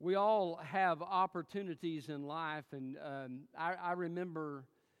We all have opportunities in life, and I remember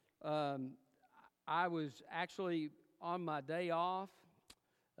I was actually on my day off.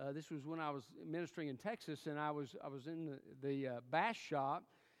 This was when I was ministering in Texas, and I was in the bass shop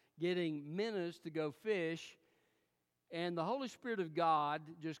getting minnows to go fish, and the Holy Spirit of God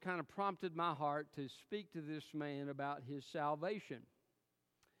just kind of prompted my heart to speak to this man about his salvation.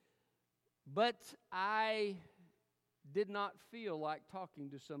 But I did not feel like talking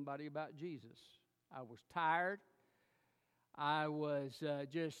to somebody about Jesus. I was tired. I was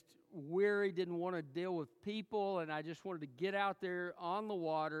just weary, didn't want to deal with people, and I just wanted to get out there on the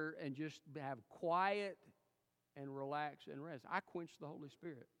water and just have quiet and relax and rest. I quenched the Holy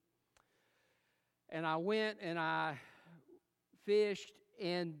Spirit. And I went and I fished,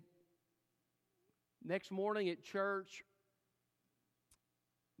 and next morning at church,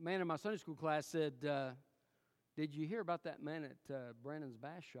 a man in my Sunday school class said, did you hear about that man at Brandon's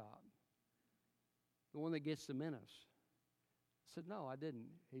Bass Shop? The one that gets the minnows. I said, no, I didn't.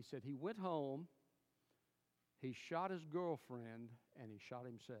 He said he went home, he shot his girlfriend, and he shot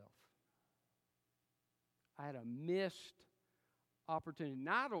himself. I had a missed opportunity.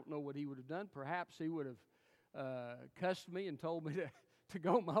 Now, I don't know what he would have done. Perhaps he would have cussed me and told me to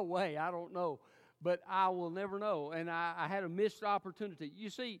go my way. I don't know. But I will never know. And I had a missed opportunity. You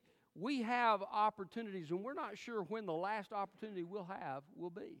see, we have opportunities, and we're not sure when the last opportunity we'll have will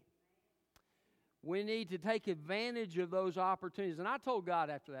be. We need to take advantage of those opportunities. And I told God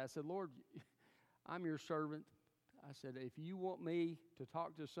after that, I said, Lord, I'm your servant. I said, if you want me to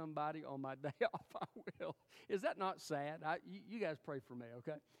talk to somebody on my day off, I will. Is that not sad? You guys pray for me,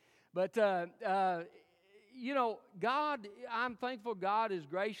 okay? But, God, I'm thankful God is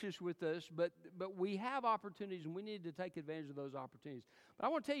gracious with us, but we have opportunities, and we need to take advantage of those opportunities. But I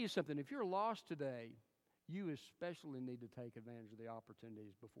want to tell you something. If you're lost today, you especially need to take advantage of the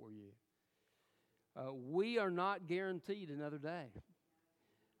opportunities before you. We are not guaranteed another day.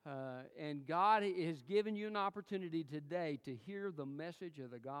 And God has given you an opportunity today to hear the message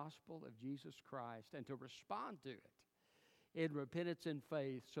of the gospel of Jesus Christ and to respond to it in repentance and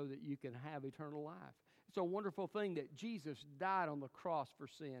faith so that you can have eternal life. It's a wonderful thing that Jesus died on the cross for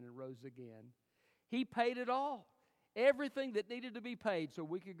sin and rose again. He paid it all. Everything that needed to be paid so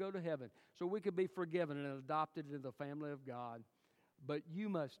we could go to heaven, so we could be forgiven and adopted into the family of God. But you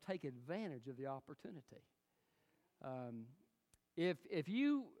must take advantage of the opportunity. If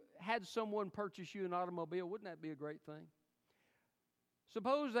you had someone purchase you an automobile, wouldn't that be a great thing?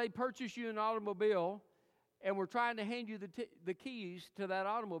 Suppose they purchase you an automobile and were trying to hand you the keys to that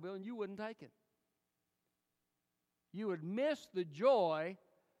automobile and you wouldn't take it. You would miss the joy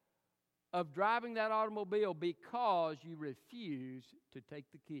of driving that automobile because you refuse to take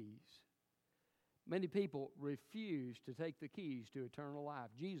the keys. Many people refuse to take the keys to eternal life.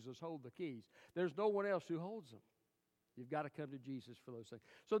 Jesus holds the keys. There's no one else who holds them. You've got to come to Jesus for those things.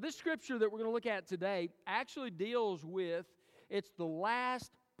 So this scripture that we're going to look at today actually deals with, it's the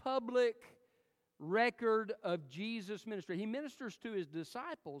last public record of Jesus' ministry. He ministers to his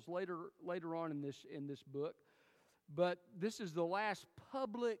disciples later on in this book, but this is the last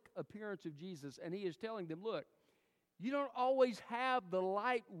public appearance of Jesus, and he is telling them, look, you don't always have the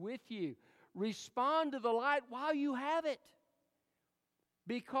light with you. Respond to the light while you have it,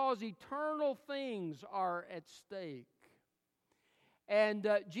 because eternal things are at stake. And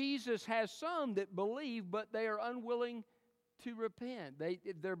Jesus has some that believe, but they are unwilling to repent.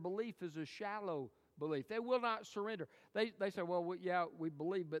 Their belief is a shallow belief. They will not surrender. They say, well, we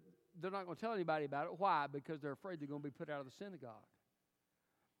believe, but they're not going to tell anybody about it. Why? Because they're afraid they're going to be put out of the synagogue.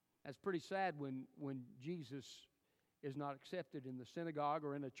 That's pretty sad when Jesus is not accepted in the synagogue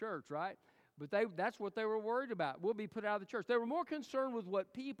or in a church, right? But that's what they were worried about. We'll be put out of the church. They were more concerned with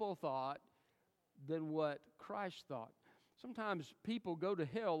what people thought than what Christ thought. Sometimes people go to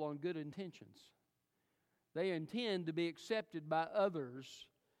hell on good intentions. They intend to be accepted by others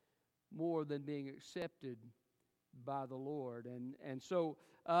more than being accepted by the Lord. And so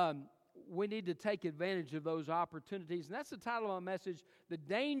we need to take advantage of those opportunities. And that's the title of my message, The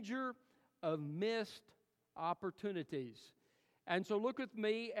Danger of Missed Opportunities. And so look with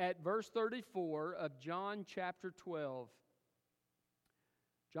me at verse 34 of John chapter 12.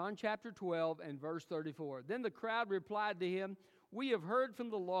 John chapter 12 and verse 34. Then the crowd replied to him, we have heard from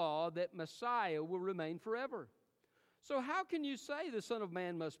the law that Messiah will remain forever. So how can you say the Son of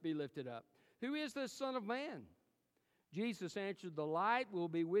Man must be lifted up? Who is this Son of Man? Jesus answered, the light will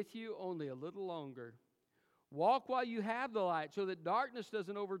be with you only a little longer. Walk while you have the light so that darkness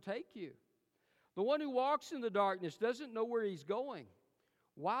doesn't overtake you. The one who walks in the darkness doesn't know where he's going.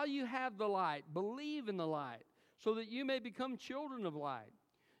 While you have the light, believe in the light so that you may become children of light.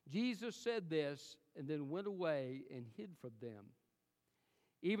 Jesus said this and then went away and hid from them.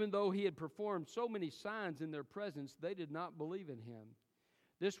 Even though he had performed so many signs in their presence, they did not believe in him.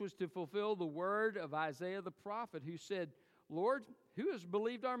 This was to fulfill the word of Isaiah the prophet, who said, Lord, who has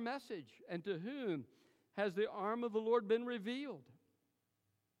believed our message, and to whom has the arm of the Lord been revealed?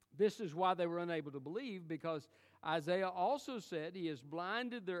 This is why they were unable to believe, because Isaiah also said, He has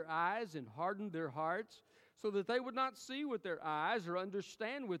blinded their eyes and hardened their hearts, so that they would not see with their eyes or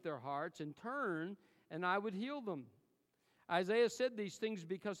understand with their hearts and turn, and I would heal them. Isaiah said these things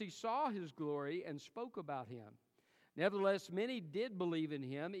because he saw his glory and spoke about him. Nevertheless, many did believe in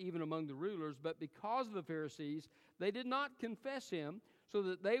him, even among the rulers, but because of the Pharisees, they did not confess him, so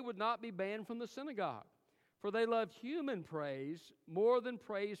that they would not be banned from the synagogue. For they loved human praise more than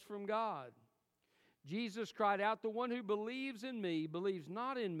praise from God. Jesus cried out, The one who believes in me believes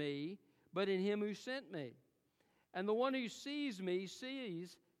not in me, but in him who sent me. And the one who sees me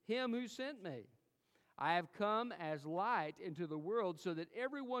sees him who sent me. I have come as light into the world, so that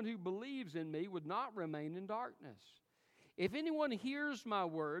everyone who believes in me would not remain in darkness. If anyone hears my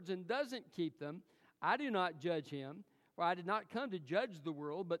words and doesn't keep them, I do not judge him, for I did not come to judge the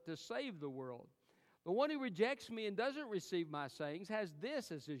world, but to save the world. The one who rejects me and doesn't receive my sayings has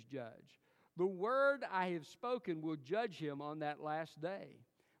this as his judge. The word I have spoken will judge him on that last day.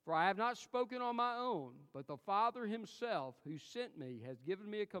 For I have not spoken on my own, but the Father himself who sent me has given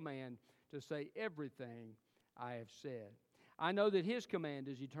me a command to say everything I have said. I know that his command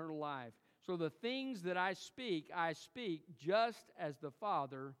is eternal life. So the things that I speak just as the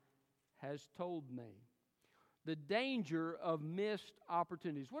Father has told me. The danger of missed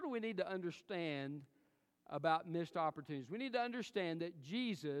opportunities. What do we need to understand about missed opportunities? We need to understand that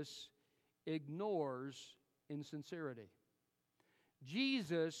Jesus ignores insincerity.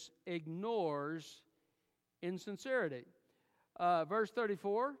 Jesus ignores insincerity. Verse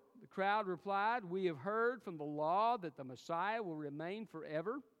 34, the crowd replied, We have heard from the law that the Messiah will remain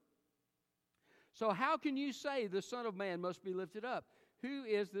forever. So how can you say the Son of Man must be lifted up? Who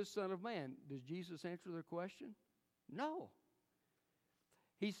is this Son of Man? Does Jesus answer their question? No.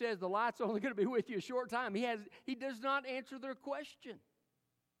 He says the light's only going to be with you a short time. He does not answer their question.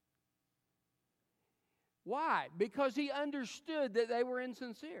 Why? Because he understood that they were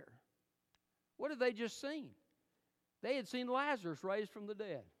insincere. What had they just seen? They had seen Lazarus raised from the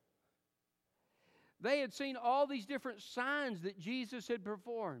dead. They had seen all these different signs that Jesus had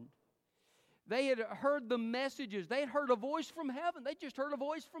performed. They had heard the messages. They had heard a voice from heaven. They just heard a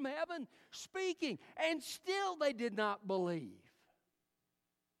voice from heaven speaking, and still they did not believe.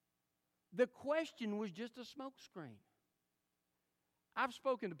 The question was just a smokescreen. I've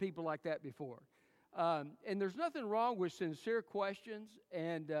spoken to people like that before. And there's nothing wrong with sincere questions,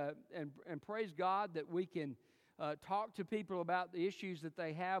 and praise God that we can talk to people about the issues that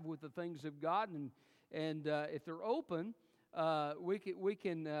they have with the things of God, and if they're open, we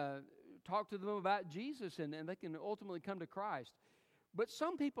can talk to them about Jesus, and they can ultimately come to Christ. But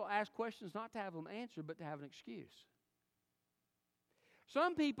some people ask questions not to have them answered, but to have an excuse.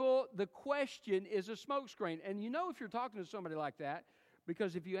 Some people, the question is a smokescreen, and you know if you're talking to somebody like that,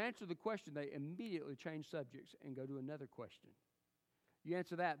 because if you answer the question, they immediately change subjects and go to another question. You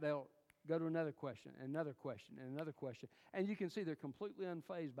answer that, they'll go to another question, and another question, and another question. And you can see they're completely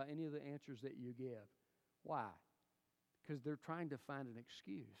unfazed by any of the answers that you give. Why? Because they're trying to find an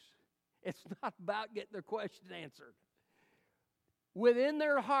excuse. It's not about getting their question answered. Within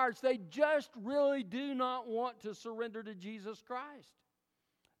their hearts, they just really do not want to surrender to Jesus Christ.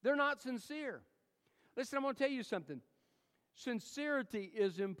 They're not sincere. Listen, I'm going to tell you something. Sincerity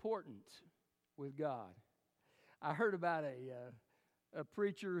is important with God. I heard about a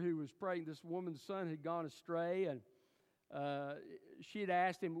preacher who was praying. This woman's son had gone astray, and she had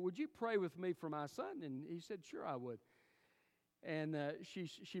asked him, would you pray with me for my son? And he said, sure, I would. And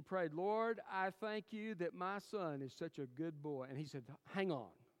she prayed, Lord, I thank you that my son is such a good boy. And he said, hang on.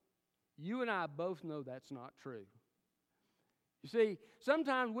 You and I both know that's not true. You see,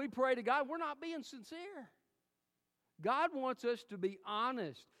 sometimes we pray to God, we're not being sincere. God wants us to be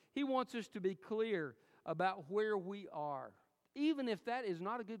honest. He wants us to be clear about where we are, even if that is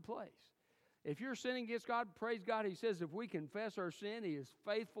not a good place. If you're sinning against God, praise God. He says if we confess our sin, He is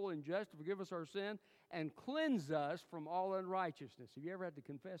faithful and just to forgive us our sin and cleanse us from all unrighteousness. Have you ever had to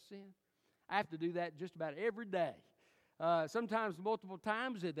confess sin? I have to do that just about every day. Sometimes multiple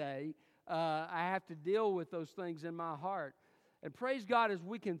times a day, I have to deal with those things in my heart. And praise God, as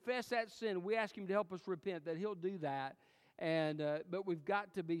we confess that sin, we ask Him to help us repent, that He'll do that. But we've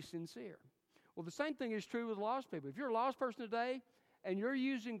got to be sincere. Well, the same thing is true with lost people. If you're a lost person today and you're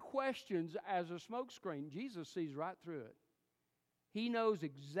using questions as a smokescreen, Jesus sees right through it. He knows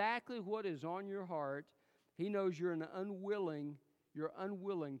exactly what is on your heart. He knows you're unwilling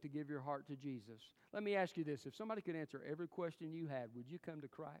to give your heart to Jesus. Let me ask you this. If somebody could answer every question you had, would you come to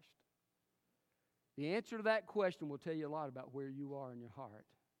Christ? The answer to that question will tell you a lot about where you are in your heart.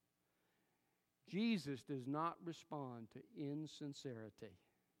 Jesus does not respond to insincerity.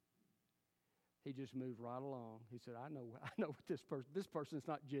 He just moved right along. He said, I know what this person's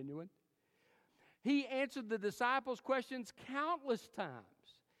not genuine. He answered the disciples' questions countless times.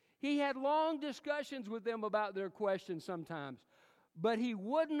 He had long discussions with them about their questions sometimes, but he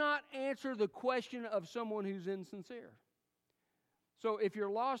would not answer the question of someone who's insincere. So if you're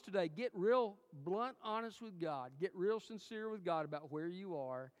lost today, get real blunt, honest with God. Get real sincere with God about where you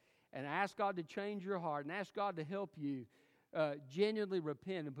are, and ask God to change your heart, and ask God to help you genuinely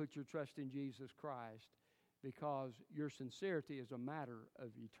repent and put your trust in Jesus Christ, because your sincerity is a matter of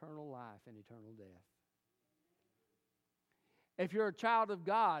eternal life and eternal death. If you're a child of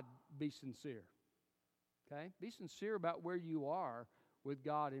God, be sincere. Okay? Be sincere about where you are with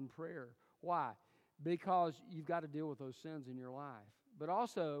God in prayer. Why? Because you've got to deal with those sins in your life. But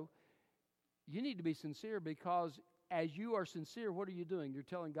also, you need to be sincere, because as you are sincere, what are you doing? You're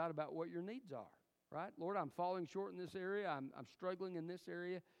telling God about what your needs are, right? Lord, I'm falling short in this area. I'm struggling in this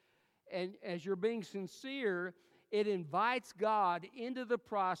area. And as you're being sincere, it invites God into the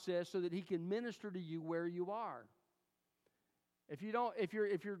process so that He can minister to you where you are. If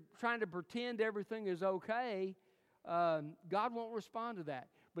you're trying to pretend everything is okay, God won't respond to that.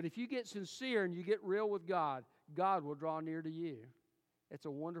 But if you get sincere and you get real with God, God will draw near to you. It's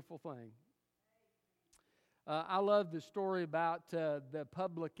a wonderful thing. I love the story about the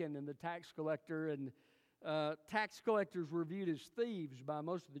publican and the tax collector. And tax collectors were viewed as thieves by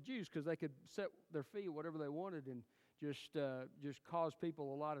most of the Jews, because they could set their fee whatever they wanted and just cause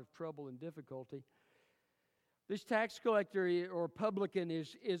people a lot of trouble and difficulty. This tax collector or publican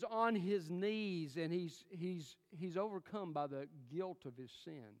is on his knees, and he's overcome by the guilt of his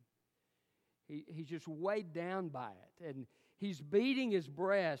sin. He's just weighed down by it, and he's beating his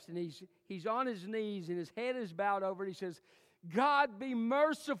breast, and he's on his knees, and his head is bowed over, and he says, God, be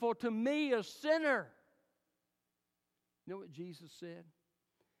merciful to me, a sinner. You know what Jesus said?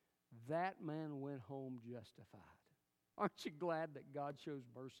 That man went home justified. Aren't you glad that God shows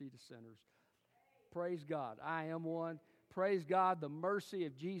mercy to sinners? Praise God. I am one. Praise God, the mercy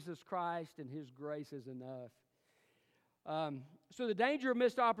of Jesus Christ and His grace is enough. So the danger of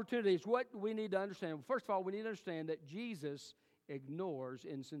missed opportunities, what we need to understand. First of all, we need to understand that Jesus ignores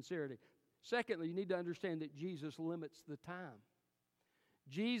insincerity. Secondly, you need to understand that Jesus limits the time.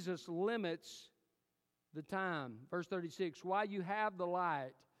 Jesus limits the time. Verse 36, while you have the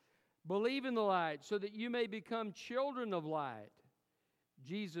light, believe in the light so that you may become children of light.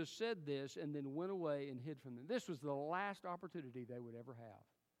 Jesus said this and then went away and hid from them. This was the last opportunity they would ever have.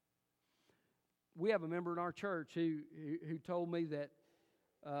 We have a member in our church who told me that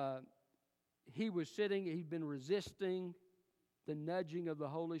he'd been resisting the nudging of the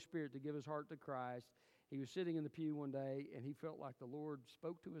Holy Spirit to give his heart to Christ. He was sitting in the pew one day, and he felt like the Lord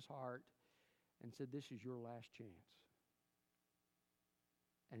spoke to his heart and said, this is your last chance.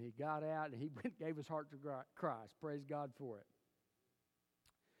 And he got out, and he gave his heart to Christ. Praise God for it.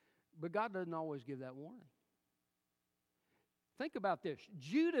 But God doesn't always give that warning. Think about this.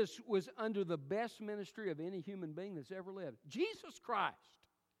 Judas was under the best ministry of any human being that's ever lived. Jesus Christ.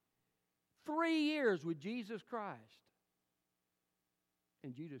 3 years with Jesus Christ.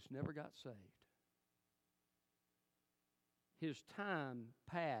 And Judas never got saved. His time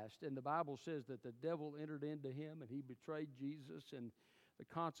passed, and the Bible says that the devil entered into him, and he betrayed Jesus, and the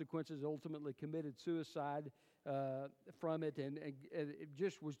consequences ultimately committed suicide from it, and it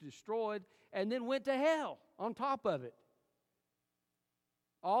just was destroyed, and then went to hell on top of it.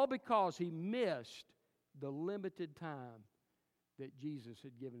 All because he missed the limited time that Jesus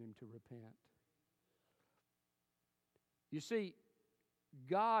had given him to repent. You see,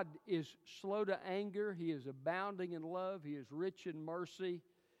 God is slow to anger. He is abounding in love. He is rich in mercy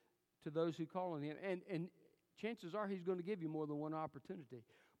to those who call on Him. And chances are He's going to give you more than one opportunity.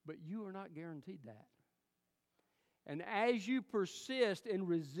 But you are not guaranteed that. And as you persist in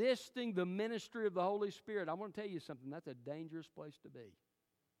resisting the ministry of the Holy Spirit, I want to tell you something. That's a dangerous place to be.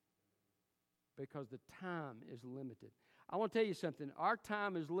 Because the time is limited. I want to tell you something. Our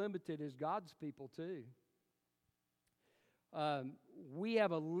time is limited as God's people too. We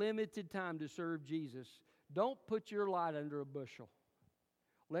have a limited time to serve Jesus. Don't put your light under a bushel.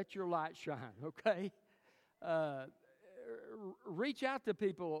 Let your light shine, okay? Reach out to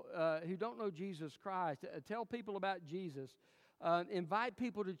people who don't know Jesus Christ. Tell people about Jesus. Invite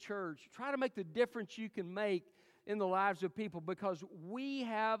people to church. Try to make the difference you can make in the lives of people because we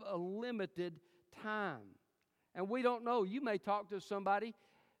have a limited time. And we don't know. You may talk to somebody,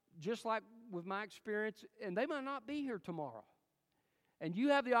 just like with my experience, and they might not be here tomorrow. And you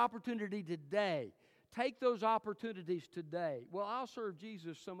have the opportunity today. Take those opportunities today. Well, I'll serve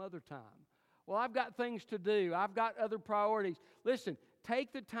Jesus some other time. Well, I've got things to do. I've got other priorities. Listen,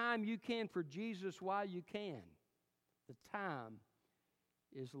 take the time you can for Jesus while you can. The time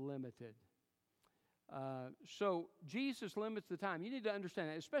is limited. So Jesus limits the time. You need to understand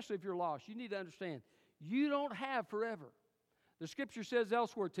that, especially if you're lost. You need to understand you don't have forever. The Scripture says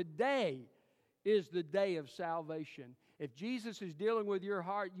elsewhere, today is the day of salvation. If Jesus is dealing with your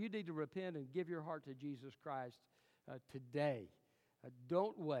heart, you need to repent and give your heart to Jesus Christ today.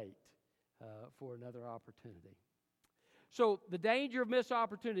 Don't wait for another opportunity. So the danger of missed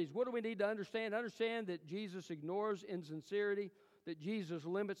opportunities. What do we need to understand? Understand that Jesus ignores insincerity, that Jesus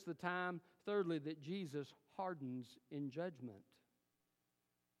limits the time. Thirdly, that Jesus hardens in judgment.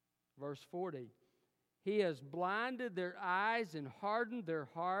 Verse 40, He has blinded their eyes and hardened their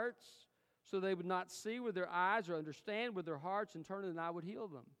hearts, so they would not see with their eyes or understand with their hearts and turn and I would heal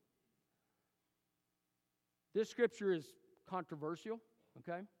them. This scripture is controversial,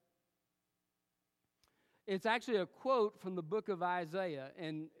 okay? It's actually a quote from the book of Isaiah,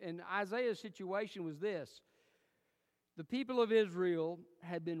 and Isaiah's situation was this. The people of Israel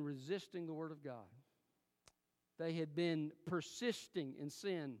had been resisting the Word of God. They had been persisting in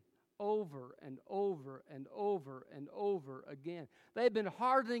sin over and over and over and over again. They had been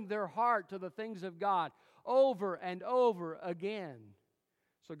hardening their heart to the things of God over and over again.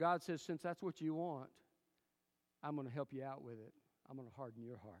 So God says, since that's what you want, I'm going to help you out with it. I'm going to harden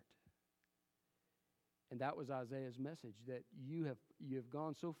your heart. And that was Isaiah's message, that you have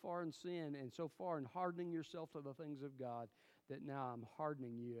gone so far in sin and so far in hardening yourself to the things of God that now I'm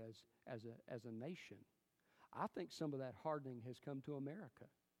hardening you as a nation. I think some of that hardening has come to America.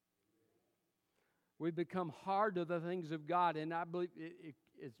 We've become hard to the things of God, and I believe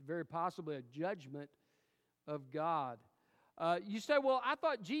it's very possibly a judgment of God. You say, well, I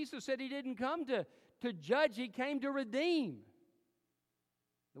thought Jesus said He didn't come to judge, He came to redeem.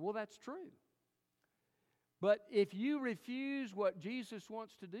 Well, that's true. But if you refuse what Jesus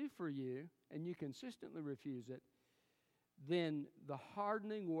wants to do for you, and you consistently refuse it, then the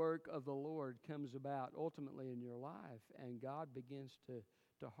hardening work of the Lord comes about ultimately in your life, and God begins to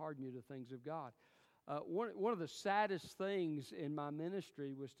harden you to things of God. One of the saddest things in my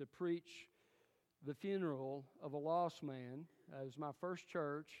ministry was to preach the funeral of a lost man. It was my first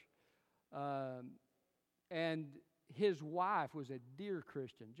church, and his wife was a dear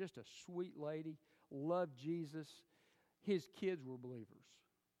Christian, just a sweet lady, loved Jesus. His kids were believers,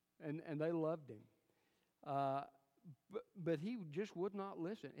 and they loved him. But he just would not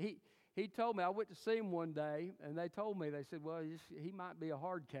listen. He told me, I went to see him one day, and they told me, they said, well, he might be a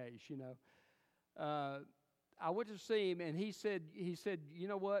hard case, you know. I went to see him, and he said, you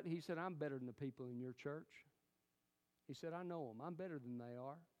know what? He said, I'm better than the people in your church. He said, I know them. I'm better than they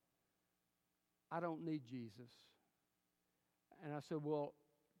are. I don't need Jesus. And I said, well,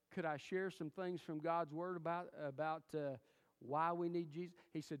 could I share some things from God's Word about why we need Jesus?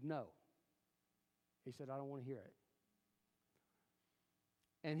 He said, no. He said, I don't want to hear it.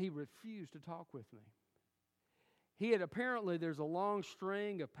 And he refused to talk with me. There's a long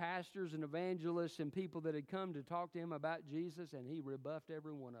string of pastors and evangelists and people that had come to talk to him about Jesus, and he rebuffed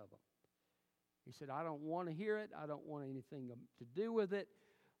every one of them. He said, I don't want to hear it. I don't want anything to do with it.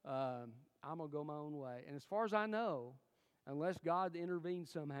 I'm going to go my own way. And as far as I know, unless God intervened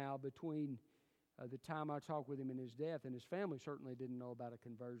somehow between the time I talked with him and his death, and his family certainly didn't know about a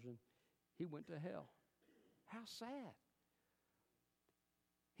conversion, he went to hell. How sad.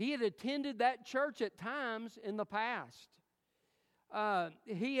 He had attended that church at times in the past.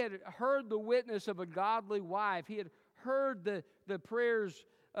 He had heard the witness of a godly wife. He had heard the prayers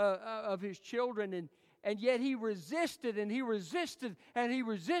of his children, and yet he resisted, and he resisted, and he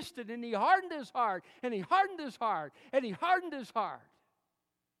resisted, and he hardened his heart, and he hardened his heart, and he hardened his heart.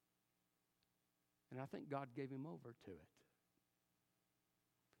 And I think God gave him over to it.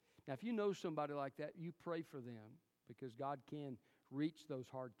 Now, if you know somebody like that, you pray for them, because God can reach those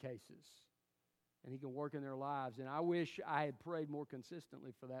hard cases, and He can work in their lives. And I wish I had prayed more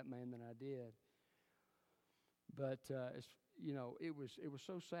consistently for that man than I did. But it was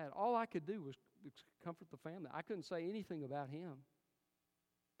so sad. All I could do was comfort the family. I couldn't say anything about him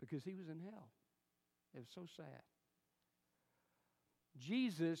because he was in hell. It was so sad.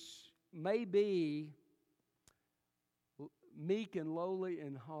 Jesus may be meek and lowly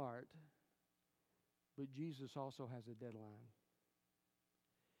in heart, but Jesus also has a deadline.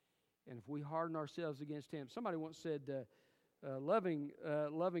 And if we harden ourselves against Him, somebody once said, loving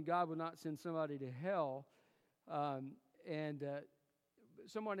God would not send somebody to hell. And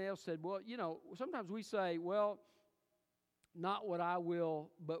someone else said, well, sometimes we say, well, not what I will,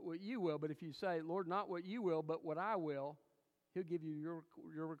 but what you will. But if you say, Lord, not what you will, but what I will, He'll give you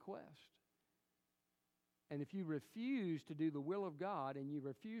your request. And if you refuse to do the will of God and you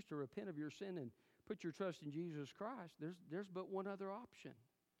refuse to repent of your sin and put your trust in Jesus Christ, there's but one other option.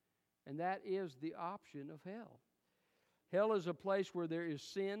 And that is the option of hell. Hell is a place where there is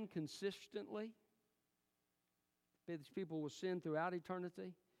sin consistently. These people will sin throughout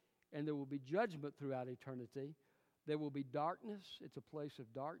eternity, and there will be judgment throughout eternity. There will be darkness. It's a place of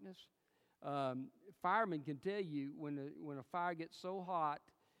darkness. Firemen can tell you when a fire gets so hot,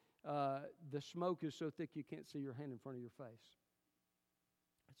 the smoke is so thick you can't see your hand in front of your face.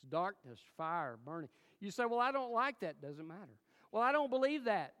 It's darkness, fire, burning. You say, well, I don't like that. Doesn't matter. Well, I don't believe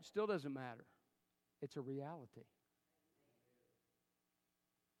that. Still doesn't matter. It's a reality.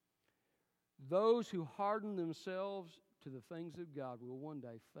 Those who harden themselves to the things of God will one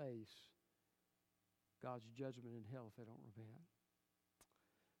day face God's judgment in hell if they don't repent.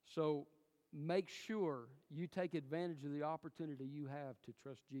 So make sure you take advantage of the opportunity you have to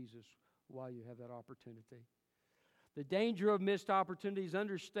trust Jesus while you have that opportunity. The danger of missed opportunities,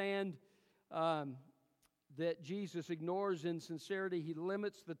 understand that Jesus ignores insincerity. He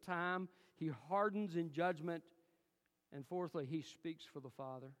limits the time. He hardens in judgment. And fourthly, He speaks for the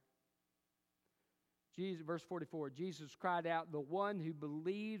Father. Verse 44, Jesus cried out, the one who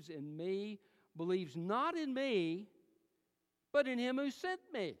believes in me believes not in me, but in Him who sent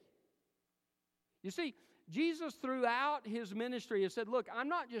me. You see, Jesus throughout His ministry has said, look, I'm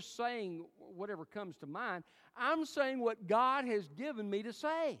not just saying whatever comes to mind. I'm saying what God has given me to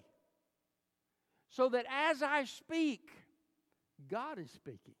say. So that as I speak, God is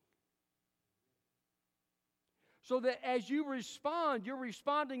speaking. So that as you respond, you're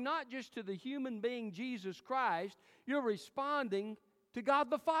responding not just to the human being Jesus Christ, you're responding to God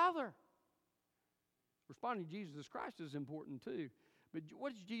the Father. Responding to Jesus Christ is important too. But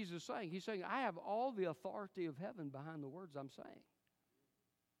what is Jesus saying? He's saying, I have all the authority of heaven behind the words I'm saying.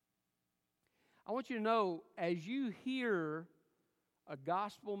 I want you to know, as you hear a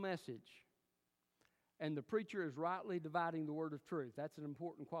gospel message, and the preacher is rightly dividing the word of truth. That's an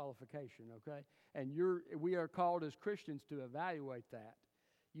important qualification, okay? And we are called as Christians to evaluate that.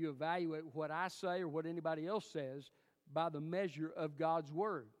 You evaluate what I say or what anybody else says by the measure of God's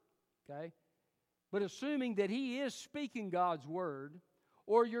word, okay? But assuming that He is speaking God's word,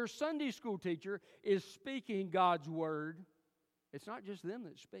 or your Sunday school teacher is speaking God's word, it's not just them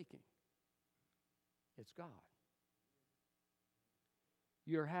that's speaking. It's God.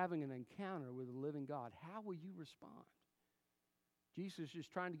 You're having an encounter with the living God. How will you respond? Jesus is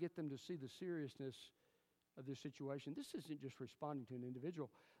trying to get them to see the seriousness of this situation. This isn't just responding to an individual.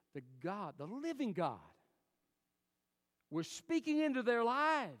 The God, the living God, was speaking into their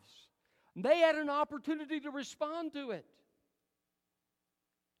lives. They had an opportunity to respond to it.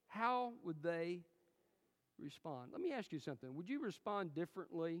 How would they respond? Let me ask you something. Would you respond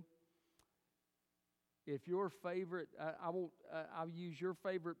differently if your favorite, I'll use your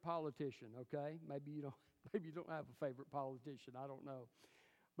favorite politician, okay? Maybe you don't have a favorite politician, I don't know.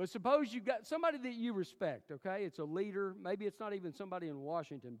 But suppose you've got somebody that you respect, okay? It's a leader. Maybe it's not even somebody in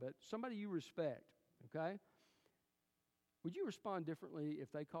Washington, but somebody you respect, okay? Would you respond differently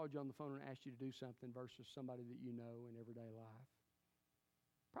if they called you on the phone and asked you to do something versus somebody that you know in everyday life?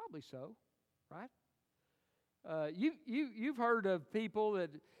 Probably so, right? You've heard of people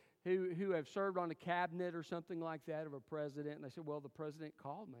who have served on a cabinet or something like that of a president, and they said, well, the president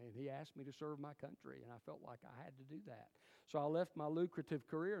called me and he asked me to serve my country, and I felt like I had to do that. So I left my lucrative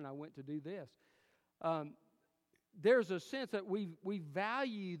career and I went to do this. There's a sense that we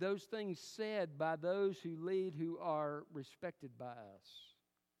value those things said by those who lead who are respected by us.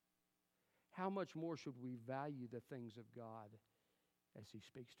 How much more should we value the things of God as He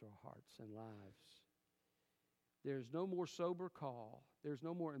speaks to our hearts and lives? There's no more sober call. There's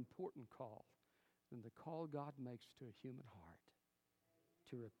no more important call than the call God makes to a human heart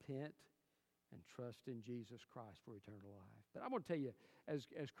to repent and trust in Jesus Christ for eternal life. But I'm going to tell you, as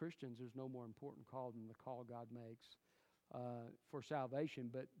Christians, there's no more important call than the call God makes for salvation,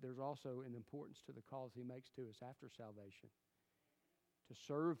 but there's also an importance to the calls He makes to us after salvation. To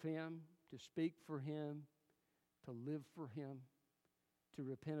serve Him, to speak for Him, to live for Him, to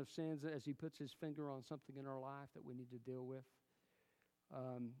repent of sins as He puts His finger on something in our life that we need to deal with.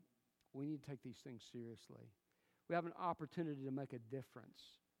 We need to take these things seriously. We have an opportunity to make a difference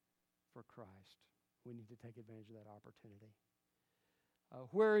for Christ. We need to take advantage of that opportunity.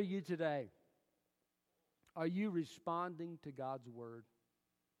 Where are you today? Are you responding to God's Word?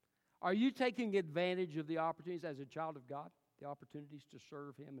 Are you taking advantage of the opportunities as a child of God, the opportunities to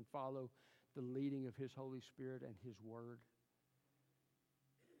serve Him and follow the leading of His Holy Spirit and His Word?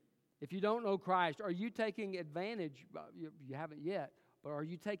 If you don't know Christ, are you taking advantage? You haven't yet, but are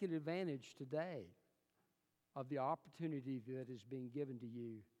you taking advantage today of the opportunity that is being given to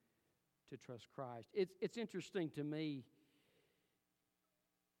you to trust Christ? It's interesting to me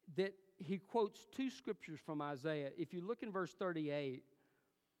that he quotes two scriptures from Isaiah. If you look in verse 38,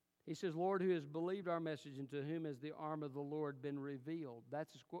 he says, Lord, who has believed our message, and to whom has the arm of the Lord been revealed?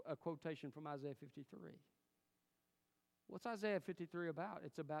 That's a quotation from Isaiah 53. What's Isaiah 53 about?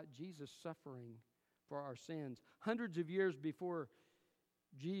 It's about Jesus suffering for our sins. Hundreds of years before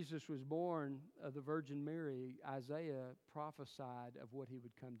Jesus was born of the Virgin Mary, Isaiah prophesied of what he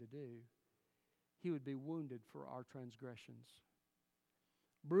would come to do. He would be wounded for our transgressions,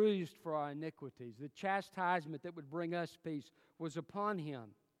 bruised for our iniquities. The chastisement that would bring us peace was upon him.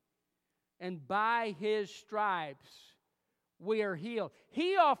 And by his stripes we are healed.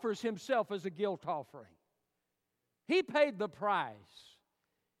 He offers himself as a guilt offering. He paid the price.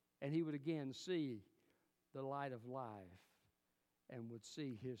 And he would again see the light of life and would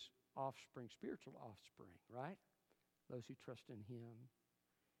see his offspring, spiritual offspring, right? Those who trust in him.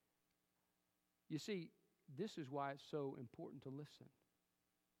 You see, this is why it's so important to listen.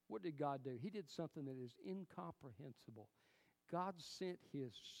 What did God do? He did something that is incomprehensible. God sent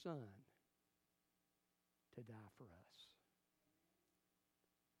his Son to die for us.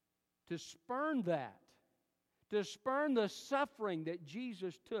 To spurn that, to spurn the suffering that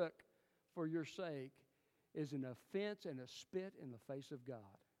Jesus took for your sake, is an offense and a spit in the face of God.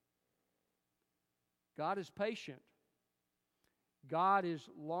 God is patient. God is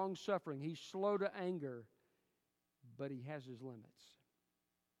long-suffering. He's slow to anger, but he has his limits.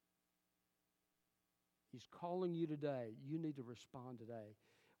 He's calling you today. You need to respond today.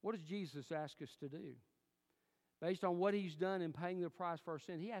 What does Jesus ask us to do? Based on what he's done in paying the price for our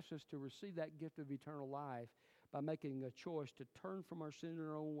sin, he asks us to receive that gift of eternal life by making a choice to turn from our sin in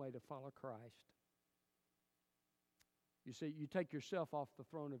our own way to follow Christ. You see, you take yourself off the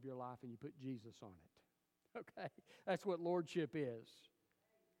throne of your life and you put Jesus on it. Okay? That's what lordship is.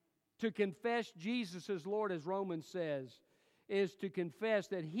 To confess Jesus as Lord, as Romans says, is to confess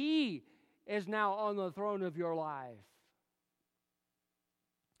that he is now on the throne of your life.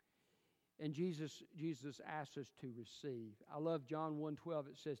 And Jesus asks us to receive. I love John 1:12.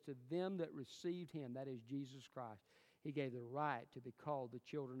 It says, to them that received him, that is Jesus Christ, he gave the right to be called the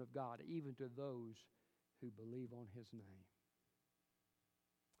children of God, even to those who believe on his name.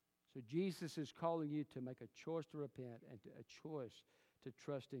 So Jesus is calling you to make a choice to repent and a choice to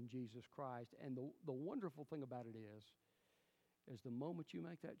trust in Jesus Christ. And the wonderful thing about it is the moment you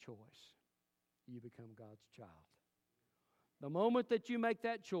make that choice, you become God's child. The moment that you make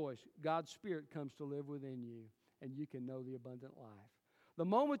that choice, God's Spirit comes to live within you, and you can know the abundant life. The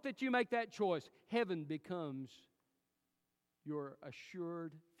moment that you make that choice, heaven becomes your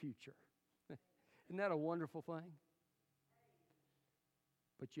assured future. Isn't that a wonderful thing?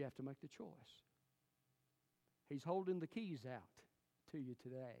 But you have to make the choice. He's holding the keys out to you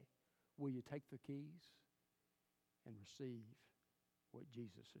today. Will you take the keys and receive what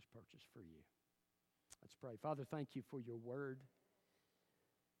Jesus has purchased for you? Let's pray. Father, thank you for your word.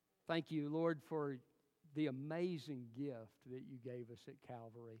 Thank you, Lord, for the amazing gift that you gave us at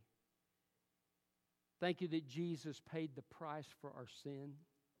Calvary. Thank you that Jesus paid the price for our sin.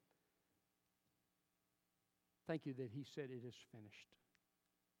 Thank you that he said it is finished.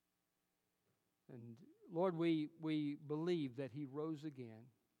 And Lord, we believe that he rose again.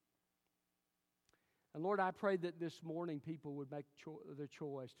 And Lord, I pray that this morning people would make the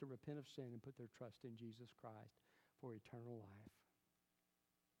choice to repent of sin and put their trust in Jesus Christ for eternal life.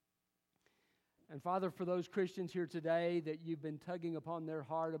 And Father, for those Christians here today that you've been tugging upon their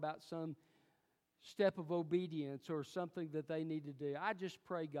heart about some step of obedience or something that they need to do, I just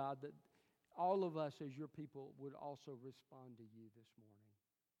pray, God, that all of us as your people would also respond to you this morning.